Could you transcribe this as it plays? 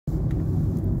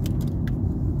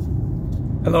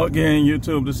Hello again,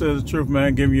 YouTube. This is the truth,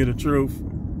 man. Giving you the truth.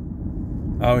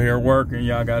 Out here working,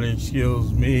 y'all gotta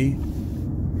excuse me.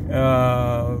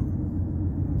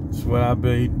 It's what I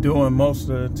be doing most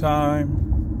of the time.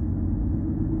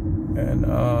 And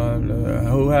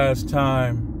who has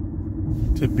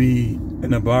time to be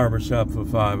in a barbershop for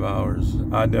 5 hours?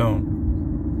 I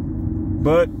don't.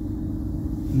 But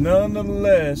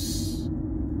nonetheless,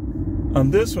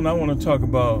 on this one, I want to talk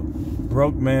about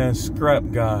broke man's scrap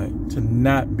guide to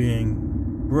not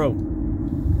being broke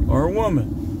or a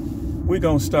woman. We're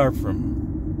going to start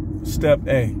from step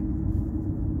A.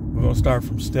 We're going to start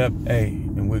from step A,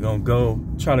 and we're going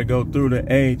to try to go through the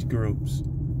age groups.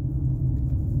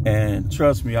 And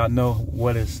trust me, I know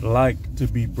what it's like to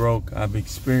be broke. I've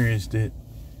experienced it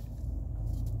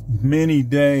many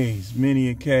days, many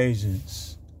occasions.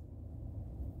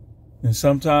 And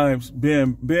sometimes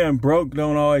being broke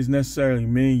don't always necessarily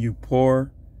mean you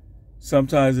poor.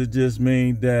 Sometimes it just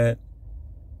means that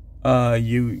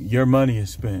your money is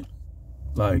spent.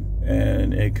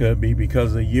 And it could be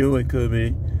because of you. It could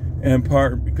be in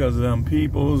part because of them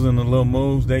peoples and the little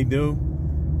moves they do.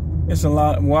 It's a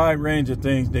wide range of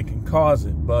things that can cause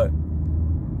it. But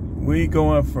we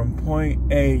going from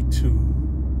point A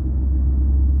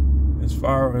to as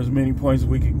far as many points as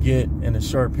we could get in a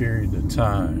short period of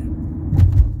time.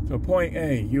 So point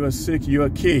A, you're a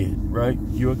kid, right?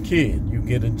 You're a kid, you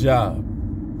get a job.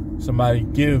 Somebody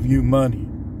give you money.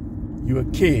 You're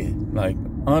a kid, like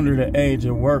under the age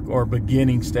of work or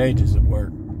beginning stages of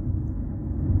work.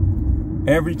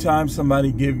 Every time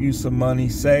somebody give you some money,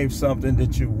 save something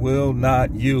that you will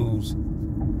not use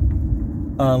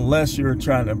unless you're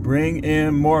trying to bring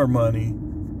in more money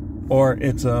or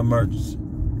it's an emergency.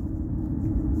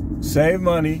 Save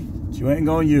money that you ain't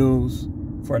gonna use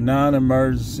for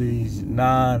non-emergencies,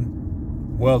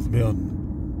 non-wealth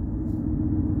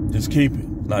building. Just keep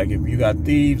it. Like if you got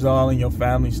thieves all in your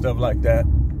family, stuff like that,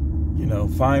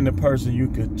 find a person you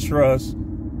could trust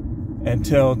and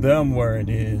tell them where it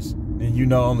is.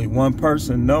 Then only one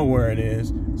person know where it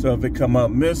is. So if it come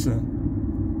up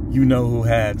missing, you know who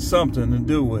had something to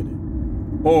do with it.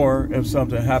 Or if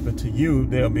something happened to you,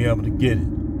 they'll be able to get it.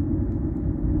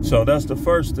 So that's the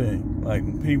first thing. Like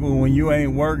people, when you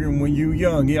ain't working, when you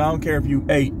young, I don't care if you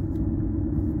 8.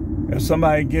 If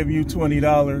somebody give you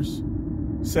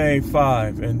 $20, save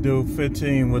 5 and do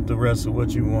 15 with the rest of what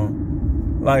you want.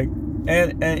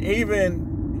 And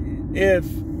even if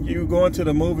you going to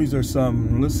the movies or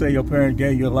something, let's say your parent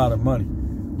gave you a lot of money.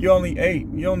 You only 8.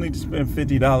 You don't need to spend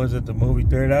 $50 at the movie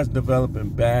theater. That's developing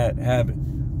bad habit.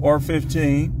 Or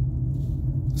 15.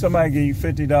 Somebody give you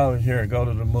 $50 here, go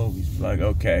to the movies. Like,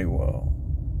 okay, well,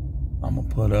 I'm going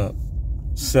to put up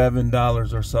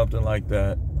 $7 or something like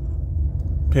that.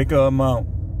 Pick an amount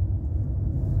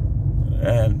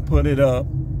and put it up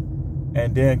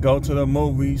and then go to the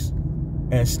movies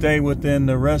and stay within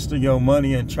the rest of your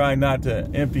money and try not to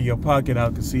empty your pocket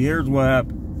out. Because see, here's what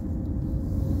happened.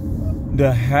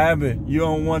 The habit, you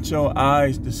don't want your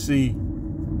eyes to see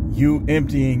you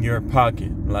emptying your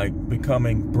pocket, like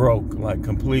becoming broke, like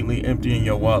completely emptying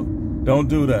your wallet. Don't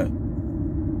do that.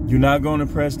 You're not going to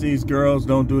impress these girls.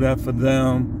 Don't do that for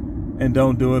them, and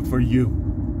don't do it for you.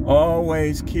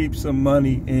 Always keep some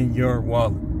money in your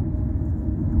wallet.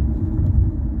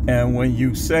 And when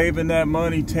you saving that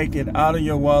money, take it out of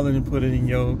your wallet and put it in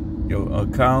your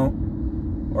account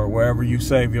or wherever you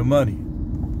save your money.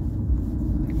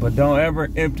 But don't ever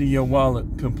empty your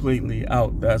wallet completely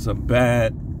out. That's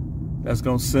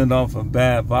going to send off a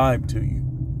bad vibe to you.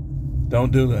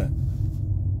 Don't do that.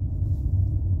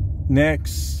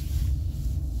 Next,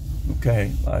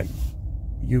 okay,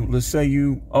 let's say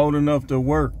you old enough to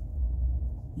work.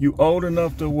 You old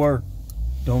enough to work.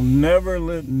 Don't never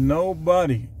let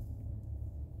nobody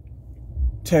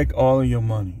take all of your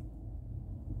money.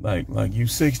 Like you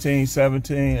 16,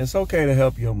 17, it's okay to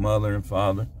help your mother and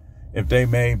father if they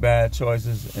made bad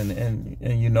choices and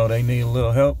they need a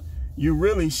little help. You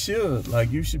really should.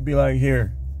 You should be like,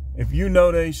 here. If you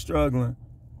know they struggling,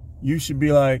 you should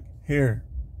be like, here.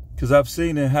 Because I've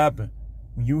seen it happen.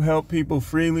 When you help people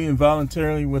freely and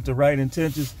voluntarily with the right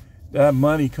intentions, that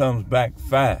money comes back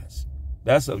fast.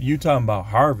 You talking about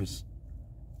harvest.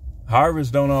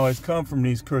 Harvest don't always come from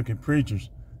these crooked preachers.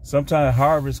 Sometimes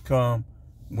harvest come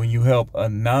when you help a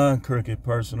non-crooked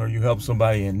person or you help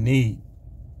somebody in need.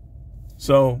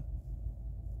 So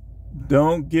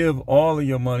don't give all of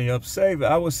your money up. Save it.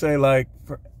 I would say like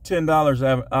for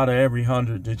 $10 out of every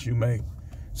 100 that you make.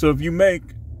 So if you make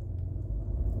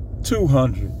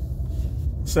 200,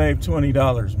 save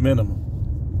 $20 minimum.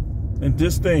 And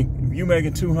just think, if you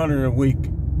making $200 a week,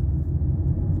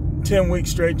 $10 10 weeks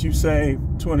straight you save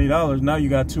 $20, now you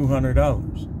got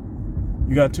 $200.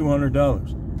 You got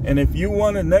 $200. And if you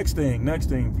want to, next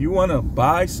thing, if you want to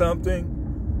buy something,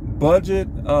 budget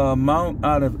amount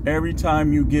out of every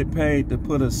time you get paid to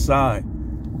put aside.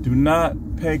 Do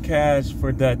not pay cash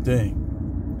for that thing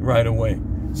right away.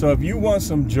 So if you want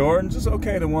some Jordans, it's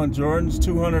okay to want Jordans,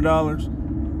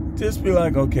 $200. Just be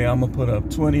like, okay, I'm going to put up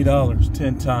 $20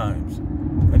 10 times.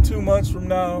 And 2 months from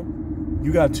now,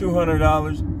 you got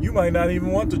 $200. You might not even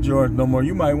want the Jordan no more.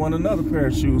 You might want another pair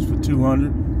of shoes for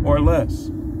 $200 or less.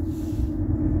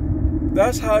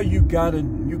 That's how you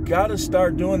gotta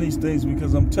start doing these things,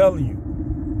 because I'm telling you,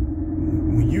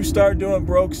 when you start doing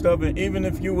broke stuff, and even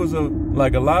if you was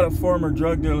like a lot of former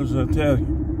drug dealers will tell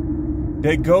you,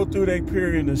 they go through their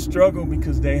period of struggle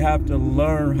because they have to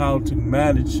learn how to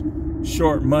manage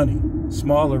short money,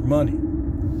 smaller money.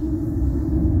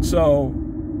 So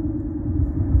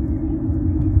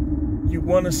you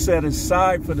want to set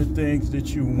aside for the things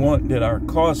that you want that are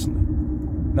costly.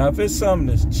 Now, if it's something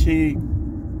that's cheap,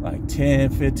 like $10,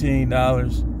 $15,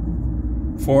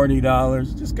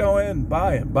 $40, just go ahead and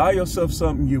buy it. Buy yourself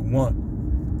something you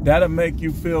want. That'll make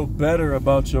you feel better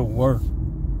about your work,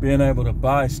 being able to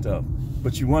buy stuff.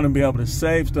 But you want to be able to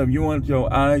save stuff. You want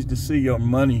your eyes to see your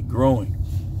money growing.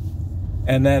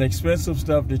 And that expensive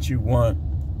stuff that you want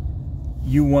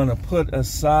to put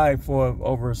aside for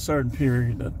over a certain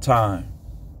period of time.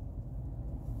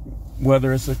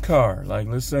 Whether it's a car, like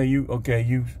let's say you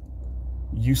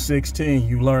 16,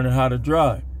 you learning how to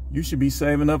drive. You should be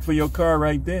saving up for your car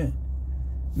right then.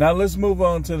 Now let's move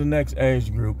on to the next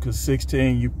age group, because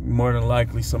 16, you more than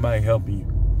likely somebody helping you.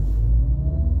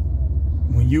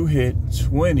 When you hit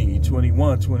 20,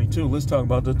 21, 22, let's talk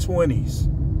about the 20s.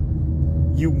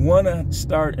 You want to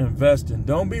start investing.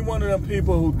 Don't be one of them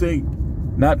people who think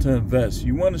not to invest.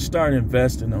 You want to start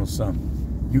investing on something.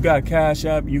 You got Cash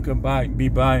App, you can be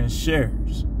buying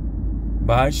shares.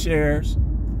 Buy shares.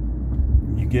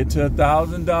 You get to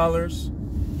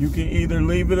 $1,000, you can either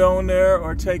leave it on there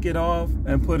or take it off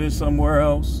and put it somewhere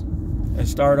else and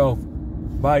start over.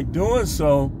 By doing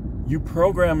so, you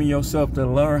programming yourself to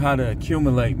learn how to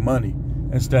accumulate money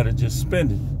instead of just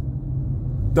spending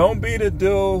it. Don't be the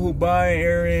dude who buy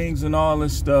earrings and all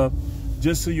this stuff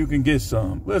just so you can get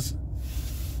some. Listen,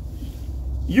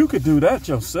 you could do that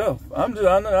yourself. I'm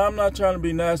not trying to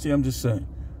be nasty, I'm just saying.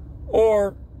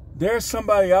 Or there's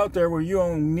somebody out there where you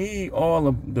don't need all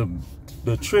of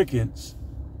the trickings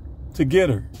to get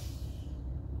her.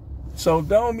 So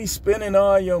don't be spending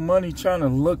all your money trying to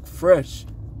look fresh.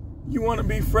 You want to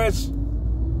be fresh,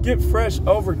 get fresh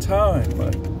over time.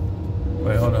 Like,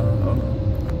 wait, hold on.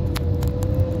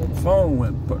 Phone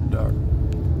went dark.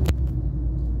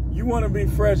 You want to be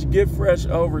fresh, get fresh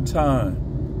over time.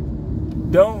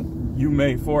 Don't, you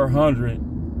made $400,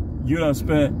 you done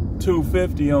spent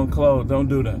 $250 on clothes. Don't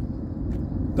do that.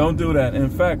 Don't do that. In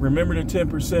fact, remember the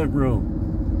 10% rule.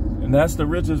 And that's the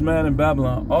richest man in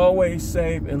Babylon. Always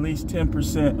save at least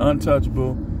 10%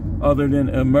 untouchable other than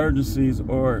emergencies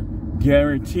or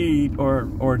guaranteed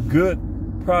or good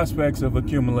prospects of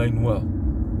accumulating wealth.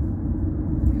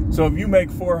 So if you make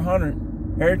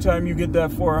 $400, every time you get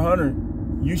that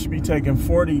 $400, you should be taking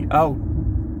 $40 out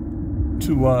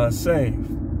to save.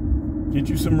 Get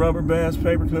you some rubber bands,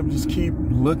 paper clips, just keep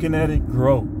looking at it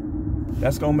grow.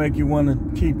 That's going to make you want to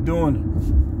keep doing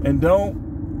it. And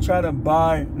don't try to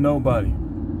buy nobody.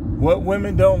 What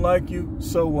women don't like you,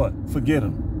 so what? Forget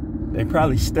them. They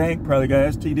probably stink, probably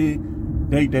got STD.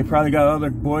 They probably got other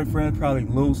boyfriends, probably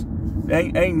loose.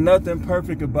 Ain't nothing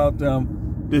perfect about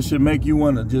them that should make you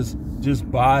want to just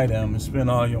buy them and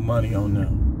spend all your money on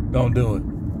them. Don't do it.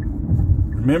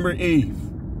 Remember Eve.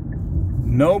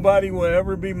 Nobody will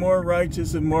ever be more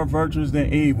righteous and more virtuous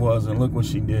than Eve was, and look what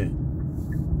she did.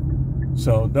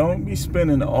 So don't be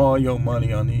spending all your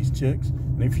money on these chicks.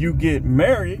 And if you get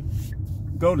married,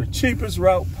 go the cheapest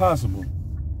route possible.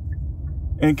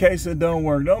 In case it don't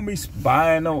work, don't be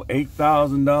buying no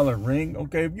 $8,000 ring.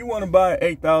 Okay, if you want to buy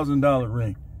an $8,000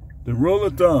 ring, the rule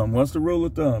of thumb, what's the rule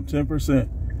of thumb?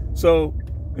 10%. So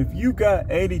if you got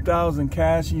 $80,000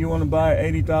 cash and you want to buy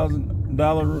an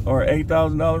 $80,000 or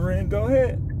 $8,000 ring, go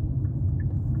ahead.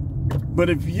 But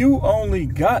if you only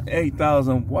got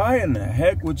 $8,000, why in the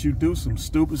heck would you do some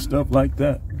stupid stuff like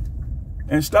that?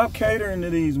 And stop catering to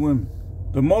these women.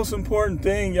 The most important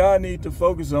thing y'all need to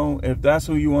focus on, if that's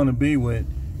who you want to be with,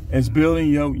 is building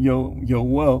your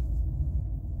wealth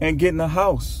and getting a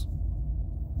house.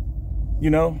 You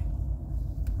know?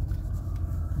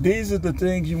 These are the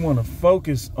things you want to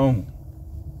focus on.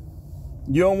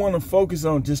 You don't want to focus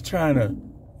on just trying to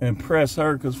impress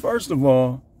her. Because first of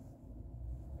all,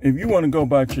 if you want to go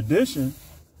by tradition,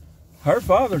 Her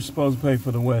father's supposed to pay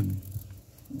for the wedding.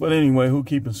 But anyway, who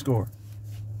keeping score?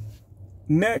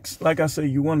 Next, like I said,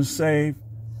 you want to save.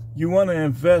 You want to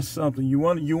invest something. You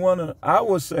want to, I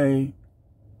would say,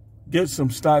 get some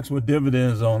stocks with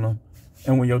dividends on them.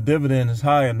 And when your dividend is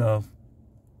high enough,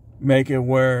 make it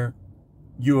where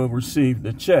you will receive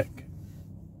the check.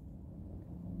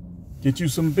 Get you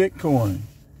some Bitcoin.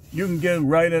 You can get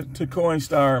right to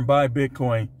Coinstar and buy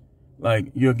Bitcoin.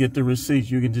 Like, you'll get the receipts.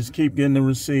 You can just keep getting the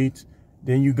receipts.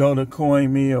 Then you go to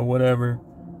CoinMe or whatever,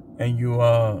 and you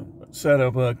set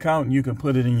up an account and you can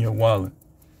put it in your wallet.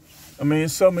 I mean,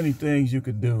 there's so many things you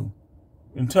could do.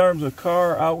 In terms of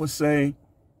car, I would say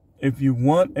if you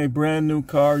want a brand new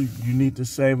car, you need to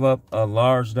save up a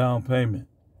large down payment.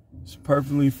 It's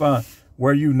perfectly fine.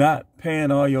 Where you're not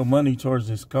paying all your money towards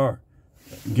this car.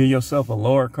 Give yourself a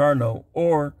lower car note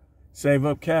or save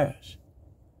up cash.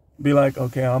 Be like,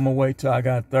 okay, I'm going to wait till I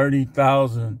got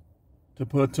 $30,000 to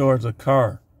put towards a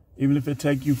car, even if it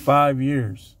take you 5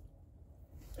 years.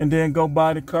 And then go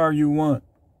buy the car you want.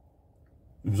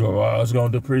 So it's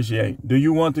going to depreciate. Do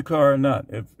you want the car or not?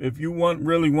 If you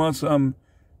really want something,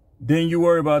 then you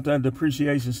worry about that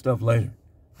depreciation stuff later.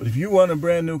 But if you want a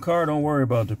brand new car, don't worry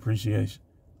about depreciation.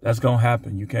 That's going to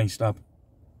happen. You can't stop it.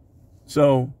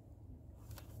 So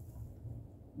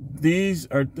these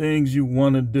are things you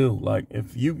want to do. Like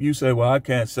if you say, well, I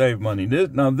can't save money. This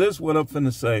what I'm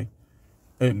finna say,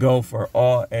 it go for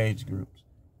all age groups.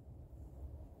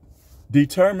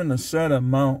 Determine a set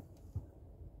amount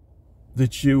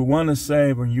that you want to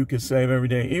save or you can save every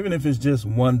day, even if it's just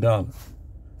 $1.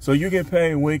 So you get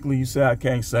paid weekly, you say, I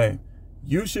can't save.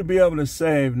 You should be able to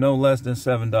save no less than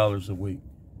 $7 a week.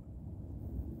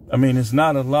 I mean, it's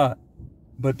not a lot,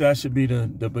 but that should be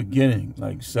the beginning,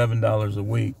 like $7 a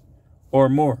week or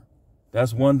more.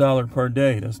 That's $1 per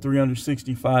day. That's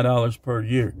 $365 per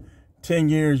year. 10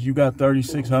 years, you got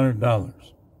 $3,600.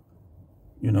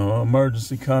 You know,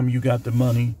 emergency come, you got the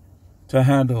money to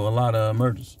handle a lot of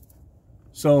emergencies.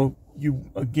 So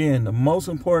again, the most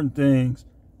important things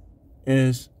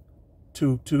is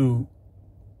to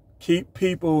keep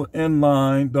people in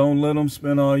line. Don't let them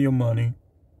spend all your money.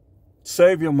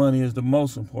 Save your money is the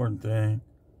most important thing.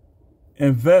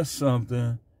 Invest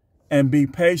something and be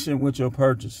patient with your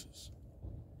purchases.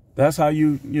 That's how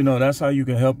that's how you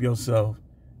can help yourself,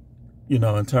 in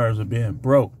terms of being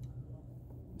broke.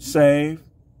 Save,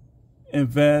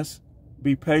 invest,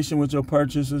 be patient with your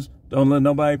purchases. Don't let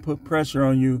nobody put pressure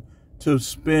on you to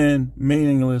spend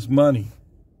meaningless money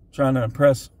trying to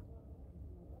impress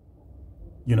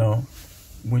them.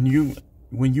 When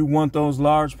you want those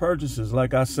large purchases,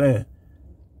 like I said,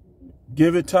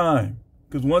 give it time.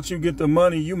 Because once you get the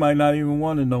money, you might not even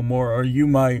want it no more, or you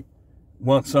might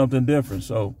want something different.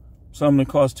 So something that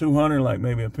costs $200, like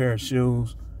maybe a pair of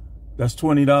shoes, that's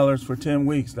 $20 for 10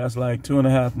 weeks. That's like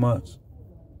 2.5 months.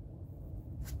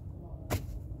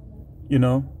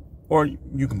 Or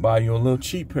you can buy you a little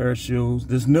cheap pair of shoes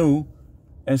that's new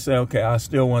and say, okay, I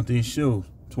still want these shoes.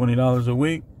 $20 a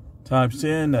week times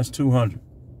 10, that's $200.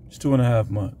 It's 2.5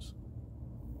 months.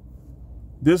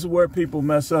 This is where people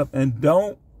mess up. And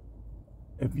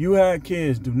if you had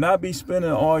kids, do not be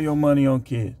spending all your money on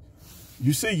kids.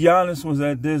 You see, Giannis was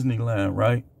at Disneyland,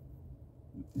 right?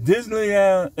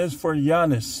 Disneyland is for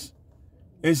Giannis.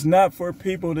 It's not for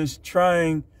people that's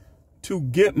trying to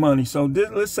get money. So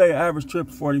let's say average trip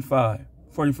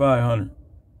 $4,500.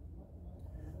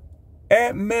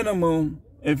 At minimum,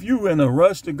 if you're in a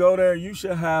rush to go there, you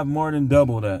should have more than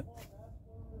double that.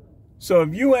 So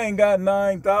if you ain't got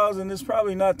 $9,000, it's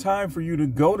probably not time for you to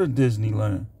go to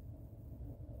Disneyland.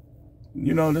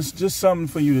 That's just something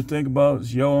for you to think about.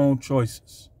 It's your own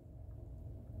choices.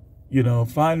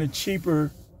 Find a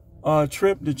cheaper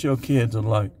trip that your kids will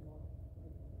like.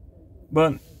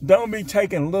 But don't be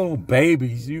taking little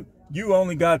babies. You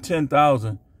only got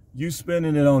 $10,000. You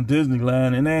spending it on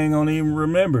Disneyland and they ain't gonna even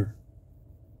remember.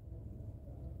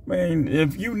 Man,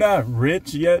 if you not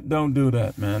rich yet, don't do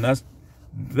that, man.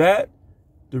 The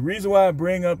reason why I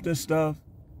bring up this stuff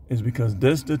is because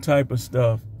this the type of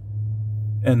stuff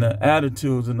and the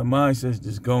attitudes and the mindsets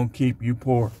just gonna keep you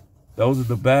poor. Those are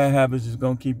the bad habits that's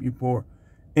gonna keep you poor.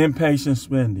 Impatient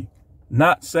spending.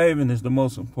 Not saving is the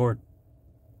most important.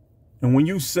 And when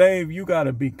you save, you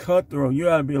gotta be cutthroat. You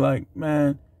gotta be like,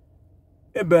 man,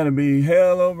 it better be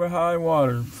hell over high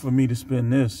water for me to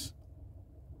spend this.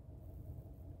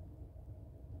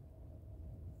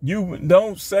 You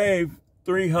don't save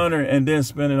 $300 and then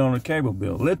spend it on a cable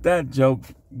bill. Let that joke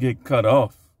get cut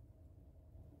off.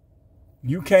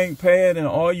 You can't pay it and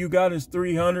all you got is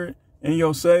 $300 in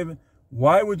your savings.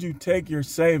 Why would you take your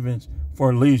savings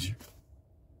for leisure?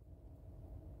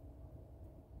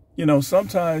 You know,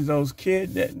 sometimes those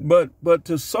kids, but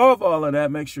to solve all of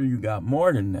that, make sure you got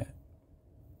more than that.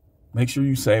 Make sure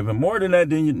you saving more than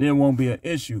that, then there won't be an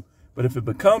issue. But if it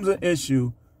becomes an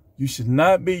issue, you should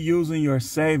not be using your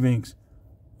savings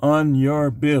on your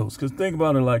bills. Because think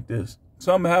about it like this.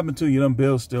 Something happened to you, them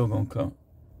bills still going to come.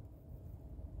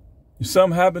 If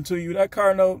something happened to you, that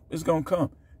car note is going to come.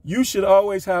 You should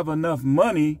always have enough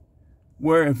money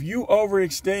where if you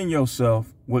overextend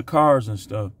yourself with cars and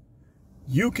stuff,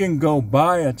 you can go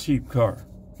buy a cheap car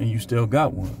and you still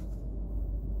got one.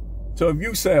 So if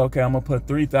you say, okay, I'm going to put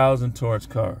 $3,000 towards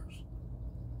cars.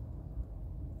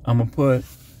 I'm going to put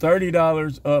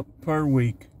 $30 up per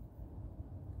week.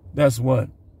 That's what?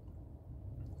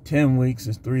 10 weeks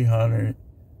is 300.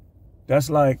 That's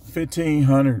like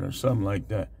 1,500 or something like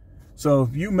that. So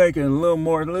if you make it a little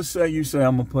more, let's say you say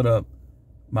I'm going to put up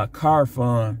my car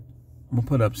fund, I'm going to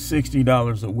put up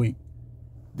 $60 a week.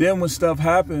 Then when stuff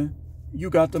happens, you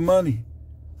got the money.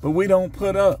 But we don't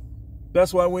put up.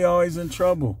 That's why we always in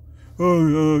trouble.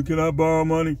 Oh, can I borrow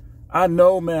money? I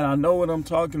know, man. I know what I'm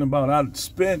talking about. I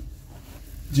spent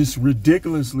just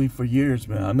ridiculously for years,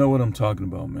 man. I know what I'm talking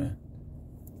about, man.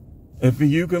 If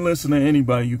you can listen to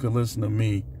anybody, you can listen to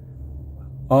me.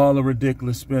 All the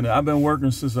ridiculous spending. I've been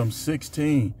working since I'm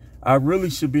 16. I really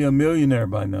should be a millionaire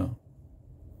by now.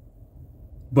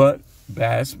 But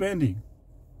bad spending.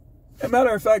 As a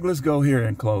matter of fact, let's go here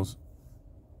and close.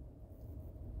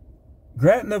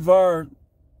 Grant Navarre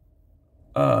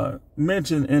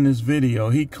mentioned in his video,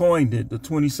 he coined it, the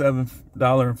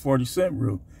 $27.40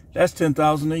 rule. That's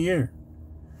 $10,000 a year.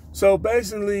 So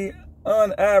basically,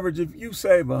 on average, if you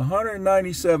save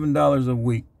 $197 a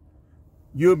week,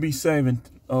 you'll be saving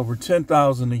over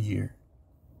 $10,000 a year.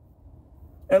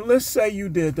 And let's say you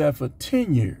did that for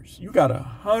 10 years. You got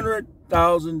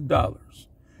 $100,000.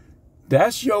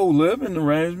 That's your living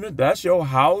arrangement. That's your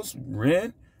house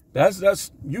rent.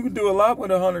 That's you can do a lot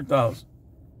with $100,000.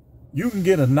 You can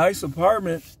get a nice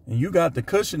apartment and you got the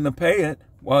cushion to pay it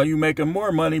while you making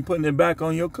more money putting it back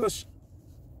on your cushion.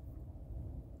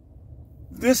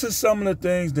 This is some of the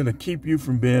things that'll keep you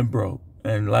from being broke.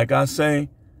 And like I say,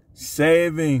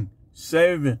 saving,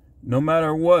 no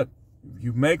matter what. If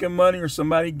you making money or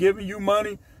somebody giving you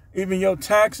money, even your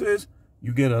taxes,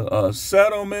 you get a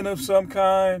settlement of some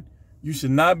kind, you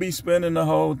should not be spending the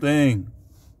whole thing.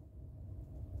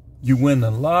 You win the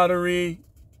lottery,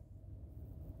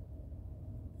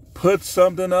 put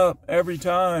something up every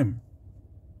time.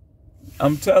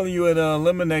 I'm telling you, it'll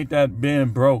eliminate that being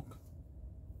broke.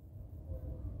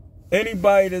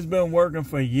 Anybody that's been working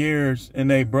for years and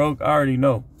they broke, I already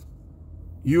know.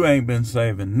 You ain't been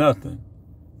saving nothing.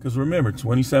 Because remember,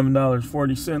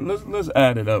 $27.40. Let's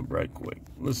add it up right quick.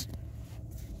 Let's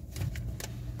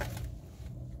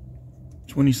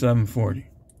 $27.40.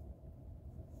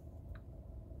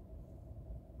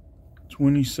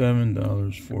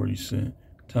 $27.40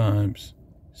 times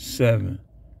 7.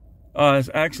 It's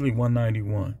actually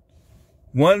 $191.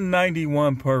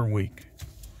 $191 per week.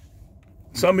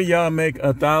 Some of y'all make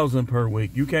 $1,000 per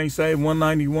week. You can't save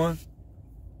 $191.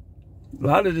 A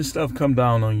lot of this stuff come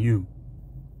down on you.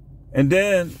 And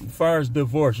then, as far as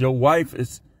divorce, your wife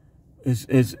is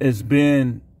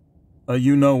been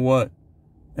you know what,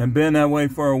 and been that way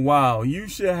for a while. You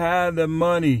should have the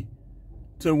money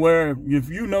to where if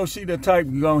you know she the type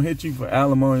gonna hit you for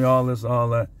alimony, all this, all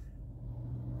that.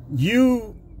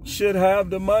 You should have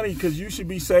the money because you should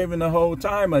be saving the whole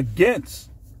time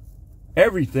against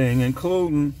everything,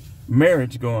 including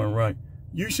marriage going right.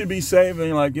 You should be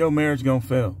saving like your marriage gonna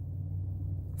fail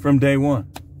from day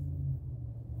one.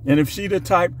 And if she the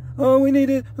type, oh, we need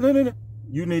it,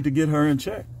 you need to get her in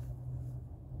check.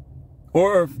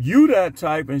 Or if you that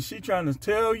type and she trying to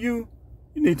tell you,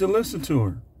 you need to listen to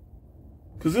her.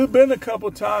 Because there's been a couple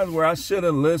times where I should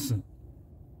have listened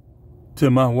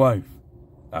to my wife.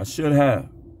 I should have.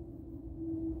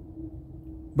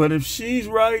 But if she's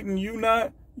right and you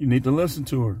not, you need to listen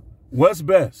to her. What's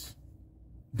best?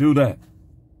 Do that.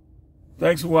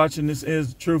 Thanks for watching. This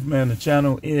is The Truth Man. The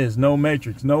channel is no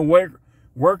matrix. No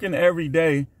working every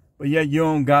day, but yet you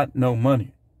don't got no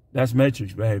money. That's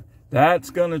matrix, babe.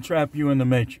 That's going to trap you in the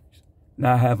matrix.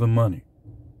 Not having money.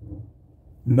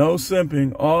 No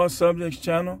simping. All subjects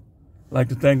channel. Like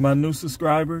to thank my new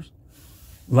subscribers.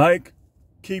 Like,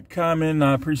 keep commenting.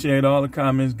 I appreciate all the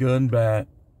comments, good and bad.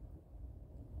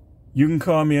 You can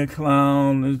call me a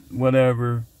clown,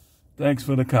 whatever. Thanks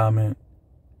for the comment.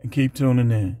 And keep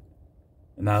tuning in.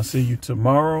 And I'll see you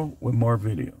tomorrow with more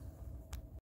videos.